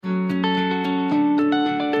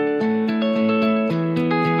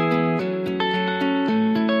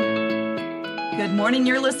morning.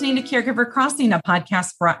 You're listening to Caregiver Crossing, a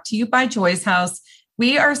podcast brought to you by Joy's House.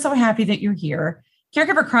 We are so happy that you're here.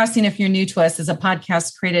 Caregiver Crossing, if you're new to us, is a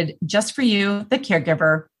podcast created just for you, the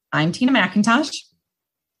caregiver. I'm Tina McIntosh.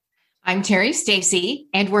 I'm Terry Stacy,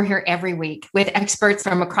 and we're here every week with experts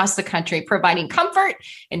from across the country, providing comfort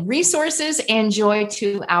and resources and joy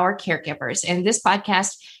to our caregivers. And this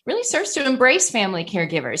podcast really serves to embrace family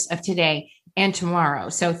caregivers of today and tomorrow.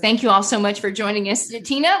 So thank you all so much for joining us.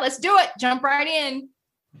 Tina, let's do it. Jump right in.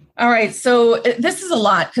 All right. So this is a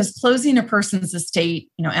lot because closing a person's estate,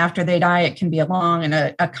 after they die, it can be a long and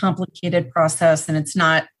a complicated process. And it's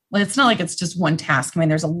not like it's just one task. I mean,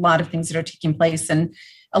 there's a lot of things that are taking place and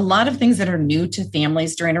a lot of things that are new to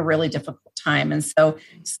families during a really difficult time. And so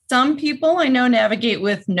some people I know navigate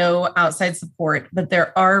with no outside support, but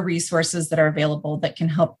there are resources that are available that can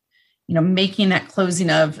help making that closing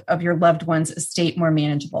of your loved one's estate more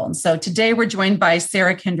manageable. And so today we're joined by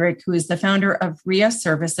Sarah Kendrick, who is the founder of RHEA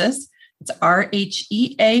Services. It's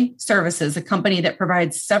RHEA Services, a company that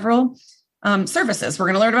provides several services. We're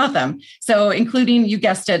going to learn about them. So including, you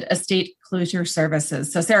guessed it, estate closure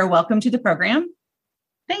services. So Sarah, welcome to the program.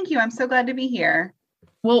 Thank you. I'm so glad to be here.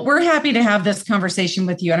 Well, we're happy to have this conversation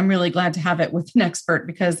with you. And I'm really glad to have it with an expert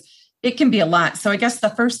because it can be a lot. So I guess the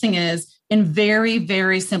first thing is, in very,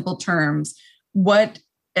 very simple terms, what's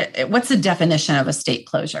the definition of estate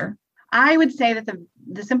closure? I would say that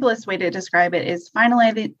the simplest way to describe it is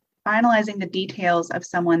finalizing the details of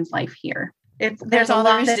someone's life here. There's a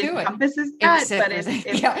lot that encompasses that,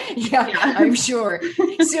 but I'm sure.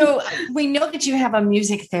 So we know that you have a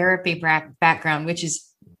music therapy background, which is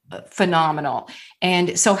phenomenal.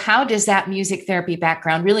 And so how does that music therapy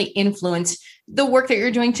background really influence the work that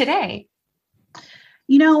you're doing today?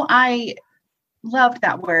 I loved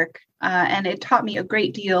that work and it taught me a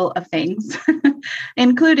great deal of things,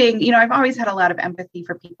 including, I've always had a lot of empathy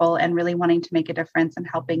for people and really wanting to make a difference and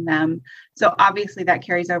helping them. So obviously that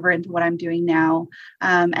carries over into what I'm doing now.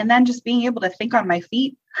 And then just being able to think on my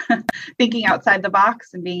feet, thinking outside the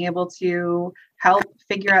box and being able to help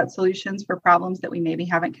figure out solutions for problems that we maybe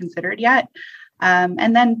haven't considered yet.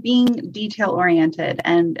 And then being detail oriented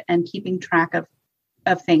and keeping track of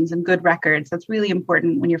things and good records. That's really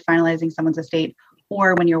important when you're finalizing someone's estate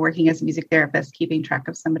or when you're working as a music therapist, keeping track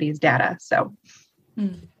of somebody's data. So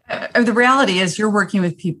the reality is you're working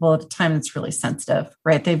with people at a time that's really sensitive,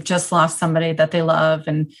 right? They've just lost somebody that they love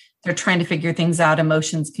and they're trying to figure things out.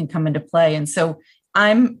 Emotions can come into play. And so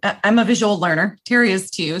I'm a visual learner. Terry is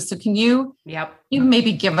too. So can you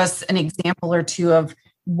maybe give us an example or two of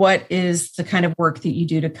what is the kind of work that you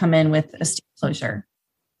do to come in with estate closure?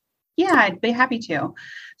 Yeah, I'd be happy to.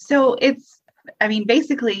 So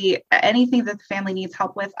basically anything that the family needs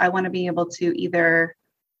help with, I want to be able to either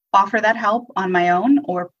offer that help on my own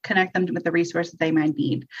or connect them with the resources they might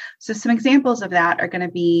need. So some examples of that are going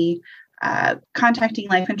to be contacting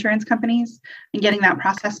life insurance companies and getting that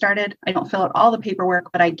process started. I don't fill out all the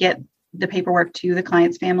paperwork, but I get the paperwork to the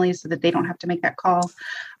client's families so that they don't have to make that call.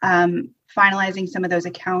 Finalizing some of those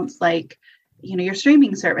accounts like your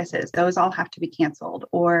streaming services, those all have to be canceled,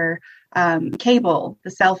 or cable,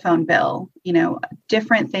 the cell phone bill,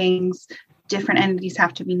 different things, different entities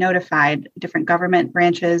have to be notified, different government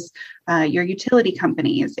branches, your utility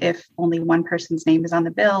companies. If only one person's name is on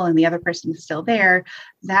the bill and the other person is still there,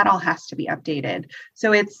 that all has to be updated.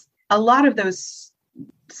 So it's a lot of those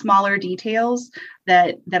smaller details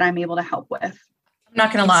that I'm able to help with. I'm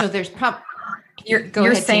not going to lie. So there's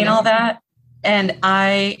you're saying all that, and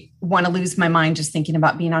I want to lose my mind just thinking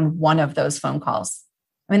about being on one of those phone calls.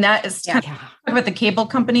 I mean, that is with the cable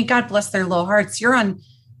company. God bless their little hearts. You're on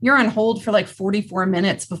hold for like 44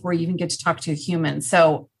 minutes before you even get to talk to a human.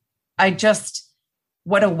 So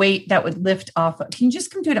what a weight that would lift off. Can you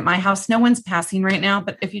just come do it at my house? No one's passing right now,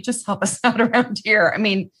 but if you just help us out around here, I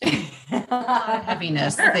mean,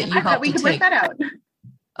 heaviness that you help we to can work that out.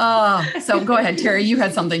 So go ahead, Terry, you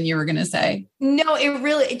had something you were going to say. No,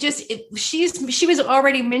 she was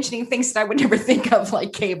already mentioning things that I would never think of,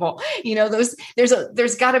 like cable,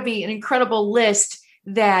 there's gotta be an incredible list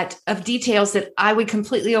of details that I would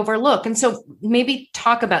completely overlook. And so maybe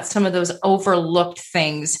talk about some of those overlooked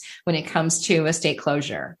things when it comes to estate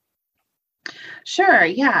closure. Sure.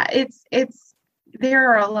 Yeah.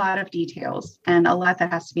 There are a lot of details and a lot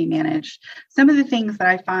that has to be managed. Some of the things that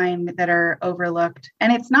I find that are overlooked,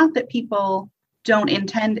 and it's not that people don't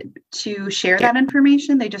intend to share that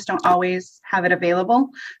information, they just don't always have it available.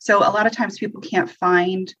 So a lot of times people can't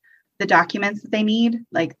find the documents that they need.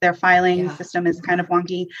 Like their filing system is kind of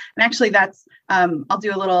wonky. And actually that's, I'll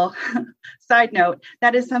do a little side note.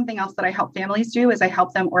 That is something else that I help families do, is I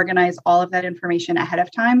help them organize all of that information ahead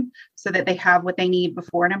of time so that they have what they need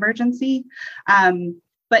before an emergency.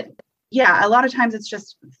 But yeah, a lot of times it's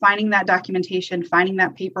just finding that documentation, finding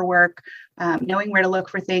that paperwork, knowing where to look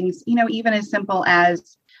for things, even as simple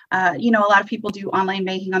as, a lot of people do online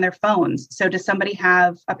banking on their phones. So does somebody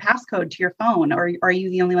have a passcode to your phone, or are you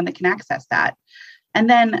the only one that can access that? And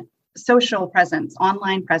then social presence,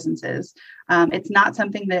 online presences. It's not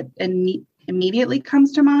something that immediately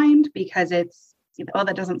comes to mind because it's,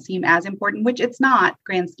 that doesn't seem as important, which it's not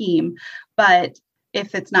grand scheme, but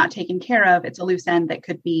if it's not taken care of, it's a loose end that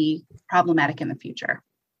could be problematic in the future.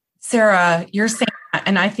 Sarah, you're saying that,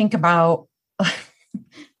 and I think about,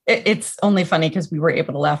 it's only funny because we were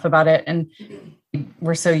able to laugh about it. And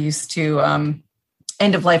we're so used to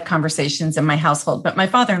end of life conversations in my household. But my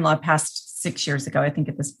father-in-law passed 6 years ago, I think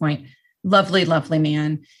at this point. Lovely, lovely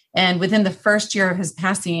man. And within the first year of his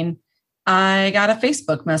passing, I got a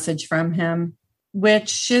Facebook message from him,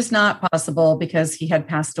 which is not possible because he had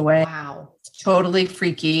passed away. Wow. Totally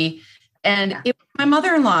freaky. And it was my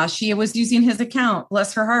mother-in-law. She was using his account,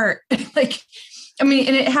 bless her heart. And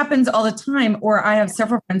it happens all the time. Or I have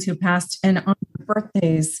several friends who passed, and on their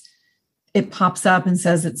birthdays, it pops up and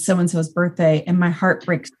says it's so-and-so's birthday. And my heart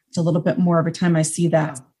breaks a little bit more every time I see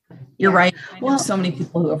that. You're right. I know so many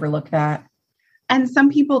people who overlook that. And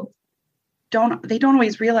some people don't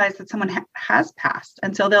always realize that someone has passed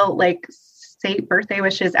until they'll say birthday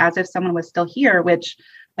wishes as if someone was still here, which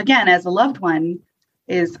again, as a loved one,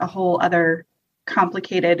 is a whole other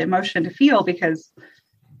complicated emotion to feel because,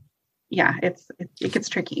 it gets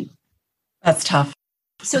tricky. That's tough.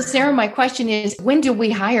 So, Sarah, my question is, when do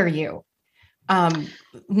we hire you?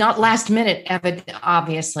 Not last minute,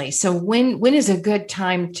 obviously. So, when is a good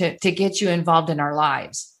time to get you involved in our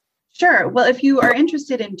lives? Sure. Well, if you are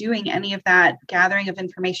interested in doing any of that gathering of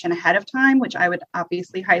information ahead of time, which I would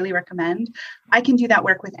obviously highly recommend, I can do that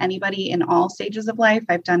work with anybody in all stages of life.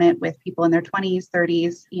 I've done it with people in their 20s,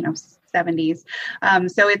 30s, 70s.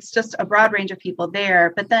 So it's just a broad range of people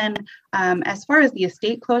there. But then as far as the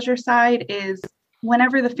estate closure side is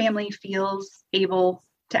whenever the family feels able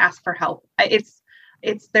to ask for help.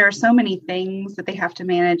 There are so many things that they have to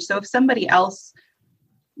manage. So if somebody else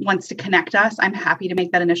wants to connect us, I'm happy to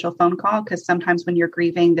make that initial phone call, because sometimes when you're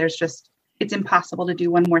grieving, it's impossible to do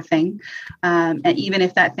one more thing. And even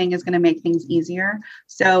if that thing is going to make things easier.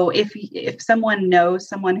 So if someone knows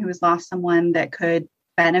someone who has lost someone that could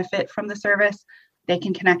benefit from the service, they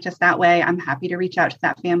can connect us that way. I'm happy to reach out to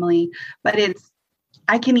that family, but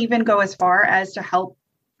I can even go as far as to help.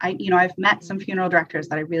 I've met some funeral directors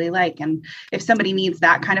that I really like. And if somebody needs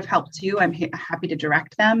that kind of help too, I'm happy to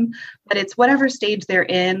direct them. But it's whatever stage they're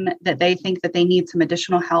in that they think that they need some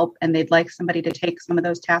additional help and they'd like somebody to take some of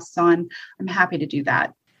those tasks on. I'm happy to do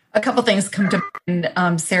that. A couple things come to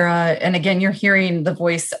mind, Sarah. And again, you're hearing the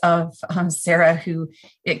voice of Sarah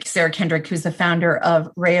Kendrick, who's the founder of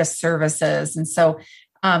Rhea Services. And so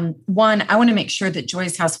one, I want to make sure that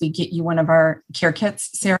Joy's House, we get you one of our care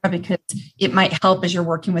kits, Sarah, because it might help as you're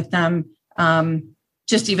working with them,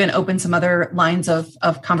 just even open some other lines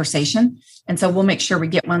of conversation. And so we'll make sure we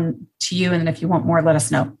get one to you. And if you want more, let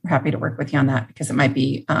us know. We're happy to work with you on that because it might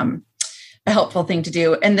be a helpful thing to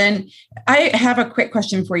do. And then I have a quick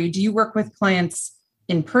question for you. Do you work with clients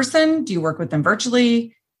in person? Do you work with them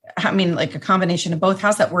virtually? Like a combination of both.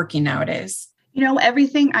 How's that working nowadays?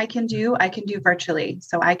 Everything I can do virtually.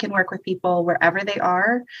 So I can work with people wherever they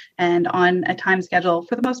are and on a time schedule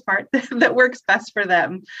for the most part that works best for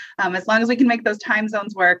them. As long as we can make those time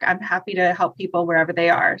zones work, I'm happy to help people wherever they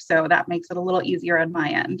are. So that makes it a little easier on my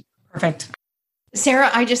end. Perfect. Sarah,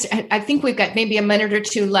 I think we've got maybe a minute or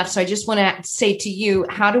two left. So I just want to say to you,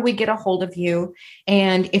 how do we get a hold of you?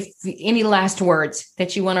 And if any last words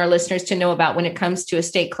that you want our listeners to know about when it comes to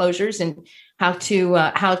estate closures and how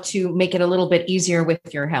to make it a little bit easier with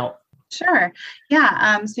your help. Sure.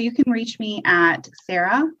 Yeah. So you can reach me at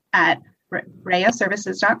Sarah at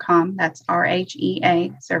RheaServices.com. That's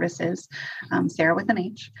RHEA Services, Sarah with an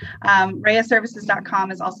H.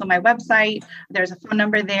 RheaServices.com is also my website. There's a phone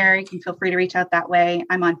number there. You can feel free to reach out that way.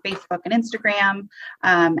 I'm on Facebook and Instagram.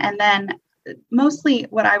 And then mostly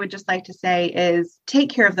what I would just like to say is take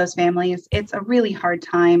care of those families. It's a really hard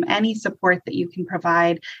time. Any support that you can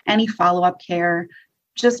provide, any follow-up care,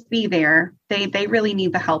 just be there. They really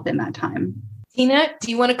need the help in that time. Tina, do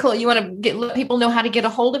you want to let people know how to get a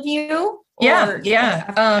hold of you? Yeah.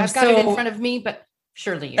 I've got it in front of me, but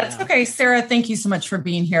surely that's okay. Sarah, thank you so much for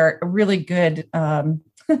being here. A really good,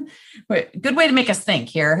 good way to make us think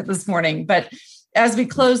here this morning. But as we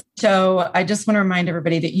close the show, I just want to remind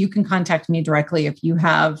everybody that you can contact me directly if you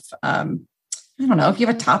have, I don't know, if you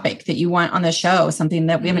have a topic that you want on the show, something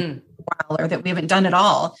that we haven't done in a while or that we haven't done at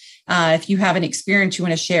all. If you have an experience you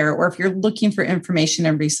want to share, or if you're looking for information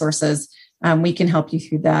and resources, we can help you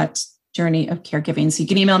through that journey of caregiving. So you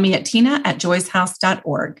can email me at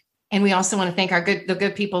tina@joyshouse.org. And we also want to thank the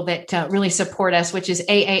good people that really support us, which is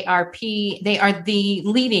AARP. They are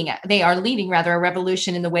leading a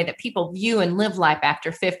revolution in the way that people view and live life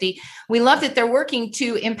after 50. We love that they're working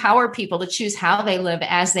to empower people to choose how they live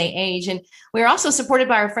as they age. And we're also supported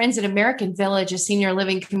by our friends at American Village, a senior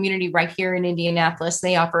living community right here in Indianapolis.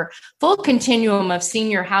 They offer full continuum of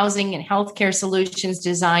senior housing and healthcare solutions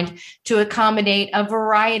designed to accommodate a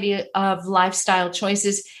variety of lifestyle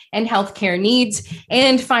choices and healthcare needs.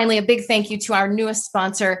 And finally, a big thank you to our newest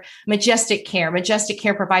sponsor, Majestic Care. Majestic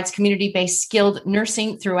Care provides community-based skilled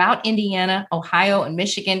nursing throughout Indiana, Ohio, and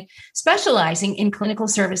Michigan, specializing in clinical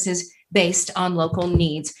services based on local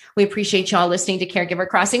needs. We appreciate y'all listening to Caregiver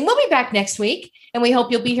Crossing. We'll be back next week, and we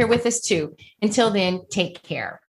hope you'll be here with us too. Until then, take care.